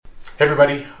Hey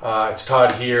everybody, it's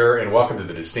Todd here and welcome to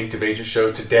the Distinctive Agent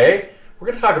Show. Today, we're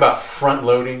going to talk about front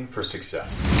loading for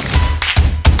success.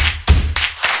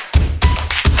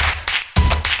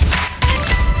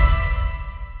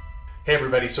 Hey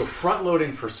everybody, so front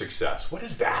loading for success, what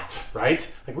is that,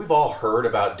 right? Like we've all heard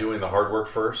about doing the hard work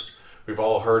first. We've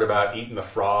all heard about eating the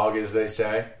frog, as they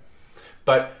say.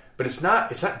 But it's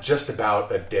not just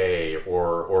about a day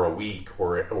or a week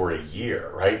or a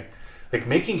year, right? Like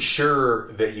making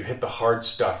sure that you hit the hard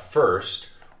stuff first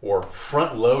or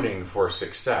front loading for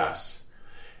success,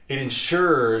 it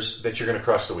ensures that you're going to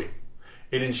crush the week.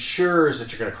 It ensures that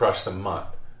you're going to crush the month,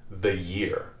 the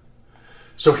year.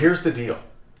 So here's the deal.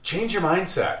 Change your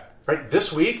mindset, right?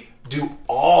 This week, do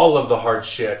all of the hard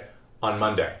shit on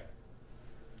Monday.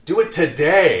 Do it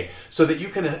today so that you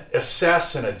can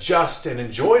assess and adjust and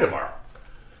enjoy tomorrow.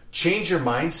 Change your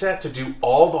mindset to do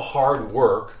all the hard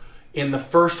work in the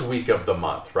first week of the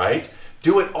month, right?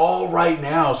 Do it all right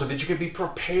now so that you can be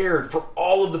prepared for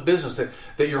all of the business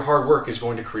that your hard work is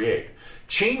going to create.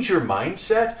 Change your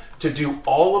mindset to do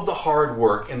all of the hard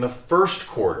work in the first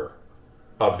quarter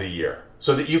of the year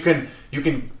so that you can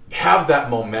have that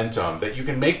momentum, that you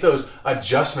can make those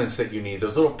adjustments that you need,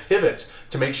 those little pivots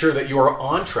to make sure that you are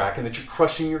on track and that you're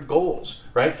crushing your goals,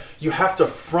 right? You have to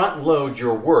front load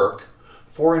your work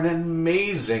for an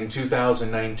amazing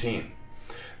 2019.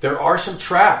 There are some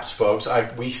traps, folks.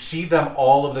 We see them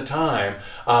all of the time.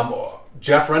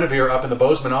 Jeff Renevere up in the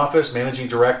Bozeman office, managing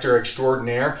director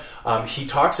extraordinaire, he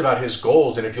talks about his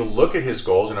goals. And if you'll look at his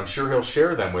goals, and I'm sure he'll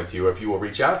share them with you if you will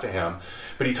reach out to him,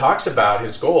 but he talks about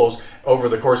his goals over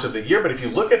the course of the year. But if you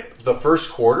look at the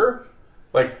first quarter,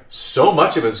 like so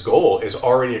much of his goal is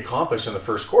already accomplished in the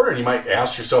first quarter. And you might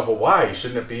ask yourself, well, why?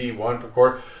 Shouldn't it be one per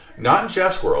quarter? Not in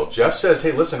Jeff's world. Jeff says,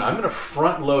 hey, listen, I'm going to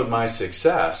front load my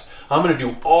success. I'm going to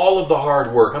do all of the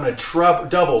hard work. I'm going to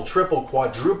double, triple,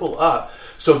 quadruple up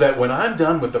so that when I'm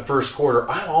done with the first quarter,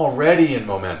 I'm already in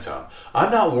momentum.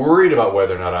 I'm not worried about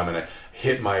whether or not I'm going to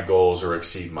hit my goals or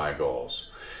exceed my goals.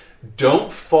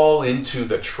 Don't fall into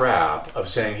the trap of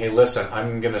saying, hey, listen,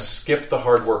 I'm going to skip the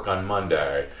hard work on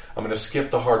Monday. I'm going to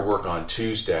skip the hard work on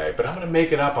Tuesday, but I'm going to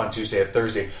make it up on Tuesday and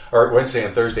Thursday, or Wednesday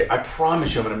and Thursday. I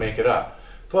promise you I'm going to make it up.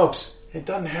 Folks, it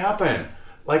doesn't happen.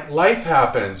 Like life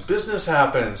happens, business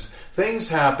happens, things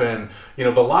happen, the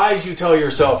lies you tell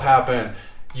yourself happen.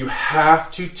 You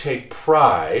have to take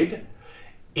pride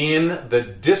in the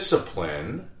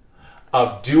discipline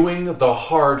of doing the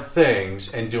hard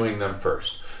things and doing them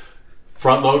first.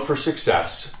 Front load for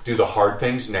success, do the hard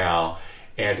things now,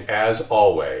 and as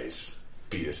always,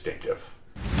 be distinctive.